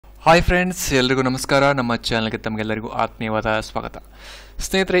Hi friends, ಎಲ್ಲರಿಗೂ ನಮಸ್ಕಾರ. ನಮ್ಮ ಚಾನಲ್ಗೆ ತಮಗೆಲ್ಲರಿಗೂ ಆತ್ಮೀಯವಾದ ಸ್ವಾಗತ.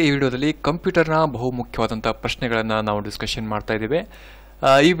 ಸ್ನೇಹಿತರೆ, ಈ ವಿಡಿಯೋದಲ್ಲಿ ಕಂಪ್ಯೂಟರ್ನ ಬಹುಮುಖ್ಯವಾದಂಥ ಪ್ರಶ್ನೆಗಳನ್ನು ನಾವು ಡಿಸ್ಕಷನ್ ಮಾಡ್ತಾ ಇದ್ದೇವೆ.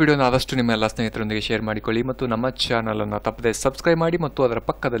 ಈ ವಿಡಿಯೋನ ಆದಷ್ಟು ನಿಮ್ಮ ಎಲ್ಲ ಸ್ನೇಹಿತರೊಂದಿಗೆ ಶೇರ್ ಮಾಡಿಕೊಳ್ಳಿ ಮತ್ತು ನಮ್ಮ ಚಾನಲನ್ನು ತಪ್ಪದೆ ಸಬ್ಸ್ಕ್ರೈಬ್ ಮಾಡಿ ಮತ್ತು ಅದರ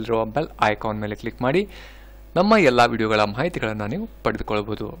ಪಕ್ಕದಲ್ಲಿರುವ ಬೆಲ್ ಐಕಾನ್ ಮೇಲೆ ಕ್ಲಿಕ್ ಮಾಡಿ ನಮ್ಮ ಎಲ್ಲ ವಿಡಿಯೋಗಳ ಮಾಹಿತಿಗಳನ್ನು ನೀವು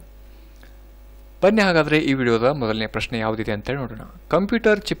ಪಡೆದುಕೊಳ್ಳಬಹುದು. ಬನ್ನಿ ಹಾಗಾದರೆ ಈ ವಿಡಿಯೋದ ಮೊದಲನೇ ಪ್ರಶ್ನೆ ಯಾವುದಿದೆ ಅಂತೇಳಿ ನೋಡೋಣ.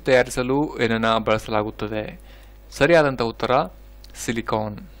 ಕಂಪ್ಯೂಟರ್ ಚಿಪ್ ತಯಾರಿಸಲು ಏನನ್ನು ಬಳಸಲಾಗುತ್ತದೆ? ಸರಿಯಾದಂಥ ಉತ್ತರ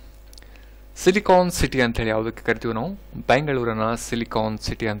ಸಿಲಿಕಾನ್. ಸಿಲಿಕಾನ್ ಸಿಟಿ ಅಂತ ಹೇಳಿ ಯಾವುದಕ್ಕೆ ಕರಿತೀವಿ ನಾವು? ಬೆಂಗಳೂರನ್ನ ಸಿಲಿಕಾನ್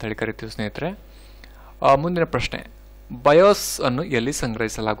ಸಿಟಿ ಅಂತ ಹೇಳಿ ಕರಿತೀವಿ ಸ್ನೇಹಿತರೆ. ಮುಂದಿನ ಪ್ರಶ್ನೆ, ಬಯೋಸ್ ಅನ್ನು ಎಲ್ಲಿ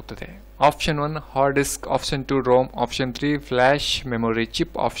ಸಂಗ್ರಹಿಸಲಾಗುತ್ತದೆ? Option 1 hard disk, option 2 Rome, option 3 flash memory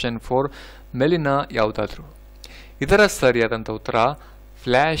chip, option 4 ಮೇಲಿನ ಯಾವುದಾದ್ರು? ಇದರ ಸರಿಯಾದಂಥ ಉತ್ತರ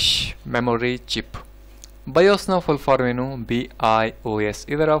flash memory chip. ಬಯೋಸ್ನ full form ಏನು? BIOS.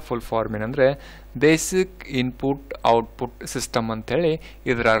 ಇದರ ಫುಲ್ ಫಾರ್ಮ್ ಏನಂದರೆ ಬೇಸಿಕ್ ಇನ್ಪುಟ್ ಔಟ್ಪುಟ್ ಸಿಸ್ಟಮ್ ಅಂತೇಳಿ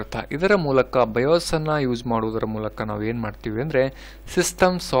ಇದರ ಅರ್ಥ. ಇದರ ಮೂಲಕ ಬಯೋಸನ್ನು ಯೂಸ್ ಮಾಡುವುದರ ಮೂಲಕ ನಾವು ಏನು ಮಾಡ್ತೀವಿ ಅಂದರೆ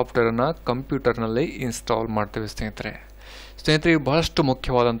ಸಿಸ್ಟಮ್ ಸಾಫ್ಟ್ವೇರನ್ನು ಕಂಪ್ಯೂಟರ್ನಲ್ಲಿ ಇನ್ಸ್ಟಾಲ್ ಮಾಡ್ತೀವಿ ಸ್ನೇಹಿತರೆ. ಇವು ಬಹಳಷ್ಟು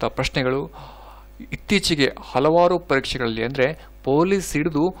ಮುಖ್ಯವಾದಂಥ ಪ್ರಶ್ನೆಗಳು. ಇತ್ತೀಚೆಗೆ ಹಲವಾರು ಪರೀಕ್ಷೆಗಳಲ್ಲಿ ಅಂದರೆ ಪೊಲೀಸ್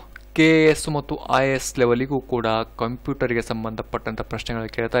ಹಿಡಿದು KS ಮತ್ತು IS ಲೆವೆಲಿಗೂ ಕೂಡ ಕಂಪ್ಯೂಟರ್ಗೆ ಸಂಬಂಧಪಟ್ಟಂಥ ಪ್ರಶ್ನೆಗಳು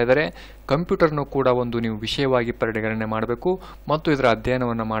ಕೇಳ್ತಾ ಇದ್ದಾರೆ. ಕಂಪ್ಯೂಟರ್ನು ಕೂಡ ಒಂದು ನೀವು ವಿಷಯವಾಗಿ ಪರಿಗಣನೆ ಮಾಡಬೇಕು ಮತ್ತು ಇದರ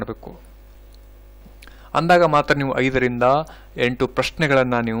ಅಧ್ಯಯನವನ್ನು ಮಾಡಬೇಕು. ಅಂದಾಗ ಮಾತ್ರ ನೀವು 5 ರಿಂದ 8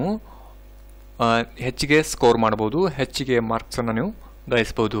 ಪ್ರಶ್ನೆಗಳನ್ನು ನೀವು ಹೆಚ್ಚಿಗೆ ಸ್ಕೋರ್ ಮಾಡಬಹುದು, ಹೆಚ್ಚಿಗೆ ಮಾರ್ಕ್ಸನ್ನು ನೀವು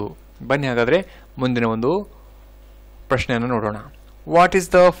ಗಳಿಸಬಹುದು. ಬನ್ನಿ ಹಾಗಾದರೆ ಮುಂದಿನ ಒಂದು ಪ್ರಶ್ನೆಯನ್ನು ನೋಡೋಣ. What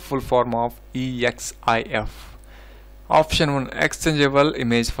is the full form of EXIF? Option 1 exchangeable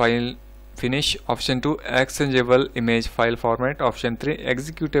image file finish, option 2 exchangeable image file format, option 3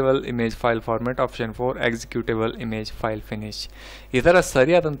 executable image file format, option 4 executable image file finish. ಇದರ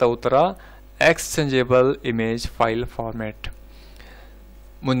ಸರಿಯಾದಂಥ ಉತ್ತರ ಎಕ್ಸ್ಚೇಂಜಬಲ್ ಇಮೇಜ್ ಫೈಲ್ ಫಾರ್ಮ್ಯಾಟ್.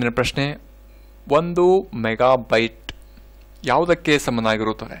 ಮುಂದಿನ ಪ್ರಶ್ನೆ, 1 megabyte ಯಾವುದಕ್ಕೆ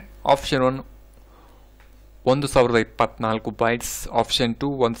ಸಮನಾಗಿರುತ್ತದೆ? Option 1 1024 bites, option 2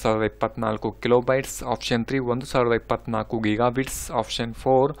 1024 kilobytes, option 3 1024 ಗಿಗಾಬಿಟ್ಸ್, option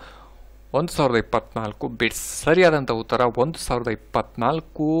 4 1024 bits. ಸರಿಯಾದಂಥ ಉತ್ತರ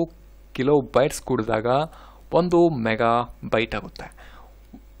 1024 kilobytes ಕೂಡಿದಾಗ 1 ಮೆಗಾಬೈಟ್ ಆಗುತ್ತೆ.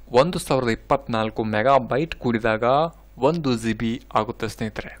 1024 ಮೆಗಾಬೈಟ್ ಕೂಡಿದಾಗ 1 GB ಆಗುತ್ತೆ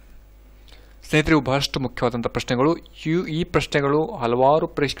ಸ್ನೇಹಿತರೆ. ಇವು ಬಹಳಷ್ಟು ಮುಖ್ಯವಾದಂಥ ಪ್ರಶ್ನೆಗಳು. ಈ ಪ್ರಶ್ನೆಗಳು ಹಲವಾರು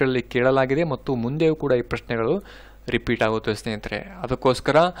ಪರೀಕ್ಷೆಗಳಲ್ಲಿ ಕೇಳಲಾಗಿದೆ ಮತ್ತು ಮುಂದೆಯೂ ಕೂಡ ಈ ಪ್ರಶ್ನೆಗಳು ರಿಪೀಟ್ ಆಗುತ್ತೆ ಸ್ನೇಹಿತರೆ.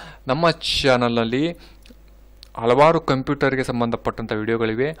 ಅದಕ್ಕೋಸ್ಕರ ನಮ್ಮ ಚಾನಲ್ನಲ್ಲಿ ಹಲವಾರು ಕಂಪ್ಯೂಟರ್ಗೆ ಸಂಬಂಧಪಟ್ಟಂಥ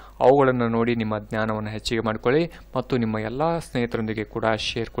ವಿಡಿಯೋಗಳಿವೆ. ಅವುಗಳನ್ನು ನೋಡಿ ನಿಮ್ಮ ಜ್ಞಾನವನ್ನು ಹೆಚ್ಚಿಗೆ ಮಾಡಿಕೊಳ್ಳಿ ಮತ್ತು ನಿಮ್ಮ ಎಲ್ಲ ಸ್ನೇಹಿತರೊಂದಿಗೆ ಕೂಡ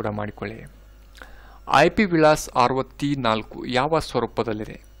ಶೇರ್ ಕೂಡ ಮಾಡಿಕೊಳ್ಳಿ. IP ವಿಳಾಸ 64 ಯಾವ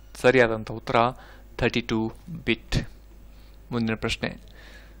ಸ್ವರೂಪದಲ್ಲಿದೆ? ಸರಿಯಾದಂಥ ಉತ್ತರ 32 ಬಿಟ್. ಮುಂದಿನ ಪ್ರಶ್ನೆ,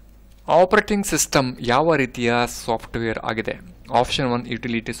 ಆಪರೇಟಿಂಗ್ ಸಿಸ್ಟಮ್ ಯಾವ ರೀತಿಯ ಸಾಫ್ಟ್ವೇರ್ ಆಗಿದೆ? Option 1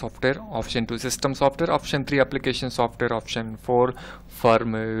 utility software, option 2 system software, option 3 application software, option 4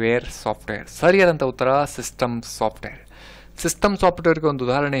 firmware software. ಸರಿಯಾದಂಥ ಉತ್ತರ ಸಿಸ್ಟಮ್ ಸಾಫ್ಟ್ವೇರ್. ಸಿಸ್ಟಮ್ ಸಾಫ್ಟ್ವೇರ್ಗೆ ಒಂದು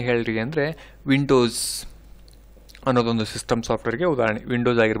ಉದಾಹರಣೆ ಹೇಳ್ರಿ ಅಂದರೆ ವಿಂಡೋಸ್ ಅನ್ನೋದೊಂದು ಸಿಸ್ಟಮ್ ಸಾಫ್ಟ್ವೇರ್ಗೆ ಉದಾಹರಣೆ.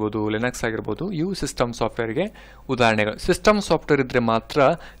 ವಿಂಡೋಸ್ ಆಗಿರ್ಬೋದು, ಲಿನಕ್ಸ್ ಆಗಿರ್ಬೋದು, ಇವು ಸಿಸ್ಟಮ್ ಸಾಫ್ಟ್ವೇರ್ಗೆ ಉದಾಹರಣೆಗಳು. ಸಿಸ್ಟಮ್ ಸಾಫ್ಟ್ವೇರ್ ಇದ್ದರೆ ಮಾತ್ರ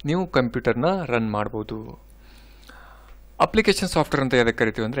ನೀವು ಕಂಪ್ಯೂಟರ್ನ ರನ್ ಮಾಡ್ಬೋದು. ಅಪ್ಲಿಕೇಶನ್ ಸಾಫ್ಟ್ವೇರ್ ಅಂತ ಯಾವುದಕ್ಕೆ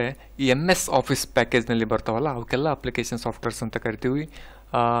ಕರಿತೀವಿ ಅಂದರೆ ಈ MS ಆಫೀಸ್ ಪ್ಯಾಕೇಜ್ನಲ್ಲಿ ಬರ್ತಾವಲ್ಲ ಅವಕ್ಕೆಲ್ಲ ಅಪ್ಲಿಕೇಶನ್ ಸಾಫ್ಟ್ವೇರ್ಸ್ ಅಂತ ಕರಿತೀವಿ.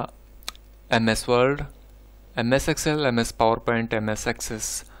 MS word, MS Excel, MS power point, MS excess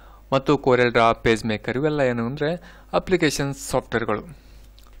ಮತ್ತು ಕೋರೆಲ್ ಡ್ರಾ, ಪೇಜ್ ಮೇಕರ್ ಇವೆಲ್ಲ ಏನು ಅಂದರೆ ಅಪ್ಲಿಕೇಶನ್ ಸಾಫ್ಟ್ವೇರ್ಗಳು.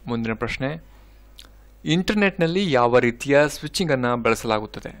 ಮುಂದಿನ ಪ್ರಶ್ನೆ, ಇಂಟರ್ನೆಟ್ನಲ್ಲಿ ಯಾವ ರೀತಿಯ ಸ್ವಿಚಿಂಗನ್ನು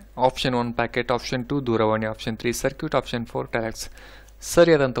ಬಳಸಲಾಗುತ್ತದೆ? ಆಪ್ಷನ್ 1 ಪ್ಯಾಕೆಟ್, ಆಪ್ಷನ್ 2 ದೂರವಾಣಿ, ಆಪ್ಷನ್ 3 ಸರ್ಕ್ಯೂಟ್, ಆಪ್ಷನ್ 4 ಟೆಲೆಕ್ಸ್.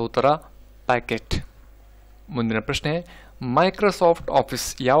 ಸರಿಯಾದಂಥ ಉತ್ತರ ಪ್ಯಾಕೆಟ್. ಮುಂದಿನ ಪ್ರಶ್ನೆ, ಮೈಕ್ರೋಸಾಫ್ಟ್ ಆಫೀಸ್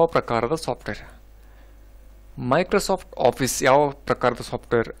ಯಾವ ಪ್ರಕಾರದ ಸಾಫ್ಟ್ವೇರ್? ಮೈಕ್ರೋಸಾಫ್ಟ್ ಆಫೀಸ್ ಯಾವ ಪ್ರಕಾರದ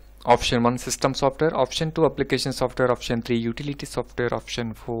software? Option 1 system software, option 2 application software, option 3 utility software,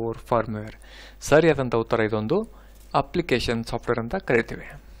 option 4 firmware. ಸರಿಯಾದಂಥ ಉತ್ತರ ಇದೊಂದು ಅಪ್ಲಿಕೇಶನ್ ಸಾಫ್ಟ್ವೇರ್ ಅಂತ ಕರಿತೀವಿ.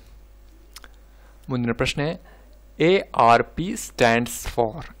 ಮುಂದಿನ ಪ್ರಶ್ನೆ, ARP stands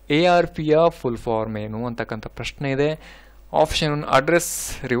for. ARPಯ full form ಏನು ಅಂತಕ್ಕಂಥ ಪ್ರಶ್ನೆ ಇದೆ. Option 1 address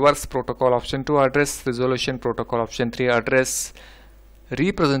reverse protocol, option 2 address ರಿಸೊಲ್ಯೂಷನ್ protocol, option 3 address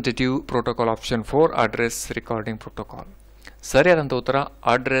representative protocol, option 4 address recording protocol. ಸರಿಯಾದಂಥ ಉತ್ತರ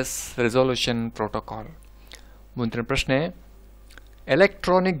ಅಡ್ರೆಸ್ ರೆಸೊಲ್ಯೂಷನ್ ಪ್ರೋಟೋಕಾಲ್. ಮುಂದಿನ ಪ್ರಶ್ನೆ,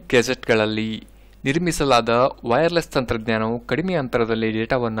 ಎಲೆಕ್ಟ್ರಾನಿಕ್ ಗ್ಯಾಜೆಟ್ಗಳಲ್ಲಿ ನಿರ್ಮಿಸಲಾದ ವೈರ್ಲೆಸ್ ತಂತ್ರಜ್ಞಾನವು ಕಡಿಮೆ ಅಂತರದಲ್ಲಿ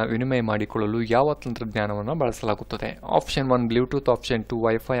ಡೇಟಾವನ್ನು ವಿನಿಮಯ ಮಾಡಿಕೊಳ್ಳಲು ಯಾವ ತಂತ್ರಜ್ಞಾನವನ್ನು ಬಳಸಲಾಗುತ್ತದೆ? Option 1 Bluetooth, option 2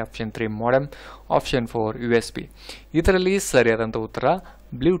 wifi, option 3 modem, option 4 USB. ಇದರಲ್ಲಿ ಸರಿಯಾದಂಥ ಉತ್ತರ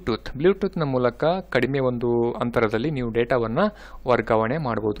ಬ್ಲೂಟೂತ್ನ ಮೂಲಕ ಕಡಿಮೆ ಒಂದು ಅಂತರದಲ್ಲಿ ನೀವು ಡೇಟಾವನ್ನು ವರ್ಗಾವಣೆ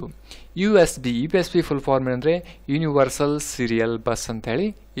ಮಾಡ್ಬೋದು. U S B full form ಅಂದರೆ ಯೂನಿವರ್ಸಲ್ ಸೀರಿಯಲ್ ಬಸ್ ಅಂತೇಳಿ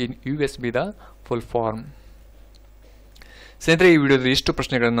USB ದ ಫುಲ್ ಫಾರ್ಮ್. ಸ್ನೇಹಿತರೆ, ಈ ವಿಡಿಯೋದಲ್ಲಿ ಇಷ್ಟು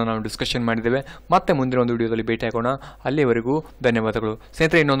ಪ್ರಶ್ನೆಗಳನ್ನು ನಾವು ಡಿಸ್ಕಷನ್ ಮಾಡಿದ್ದೇವೆ. ಮತ್ತೆ ಮುಂದಿನ ಒಂದು ವಿಡಿಯೋದಲ್ಲಿ ಭೇಟಿಯಾಗೋಣ. ಅಲ್ಲಿಯವರೆಗೂ ಧನ್ಯವಾದಗಳು.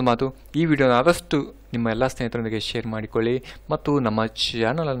 ಸ್ನೇಹಿತರೆ, ಇನ್ನೊಂದು ಮಾತು, ಈ ವಿಡಿಯೋನ ಆದಷ್ಟು ನಿಮ್ಮ ಎಲ್ಲ ಸ್ನೇಹಿತರೊಂದಿಗೆ ಶೇರ್ ಮಾಡಿಕೊಳ್ಳಿ ಮತ್ತು ನಮ್ಮ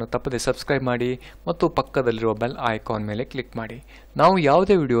ಚಾನಲನ್ನು ತಪ್ಪದೆ ಸಬ್ಸ್ಕ್ರೈಬ್ ಮಾಡಿ ಮತ್ತು ಪಕ್ಕದಲ್ಲಿರುವ ಬೆಲ್ ಐಕಾನ್ ಮೇಲೆ ಕ್ಲಿಕ್ ಮಾಡಿ. ನಾವು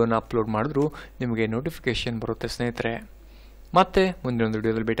ಯಾವುದೇ ವಿಡಿಯೋನ ಅಪ್ಲೋಡ್ ಮಾಡಿದ್ರೂ ನಿಮಗೆ ನೋಟಿಫಿಕೇಶನ್ ಬರುತ್ತೆ ಸ್ನೇಹಿತರೆ. ಮತ್ತೆ ಮುಂದಿನ ಒಂದು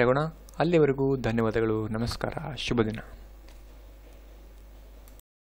ವಿಡಿಯೋದಲ್ಲಿ ಭೇಟಿಯಾಗೋಣ. ಅಲ್ಲಿಯವರೆಗೂ ಧನ್ಯವಾದಗಳು. ನಮಸ್ಕಾರ. ಶುಭ ದಿನ.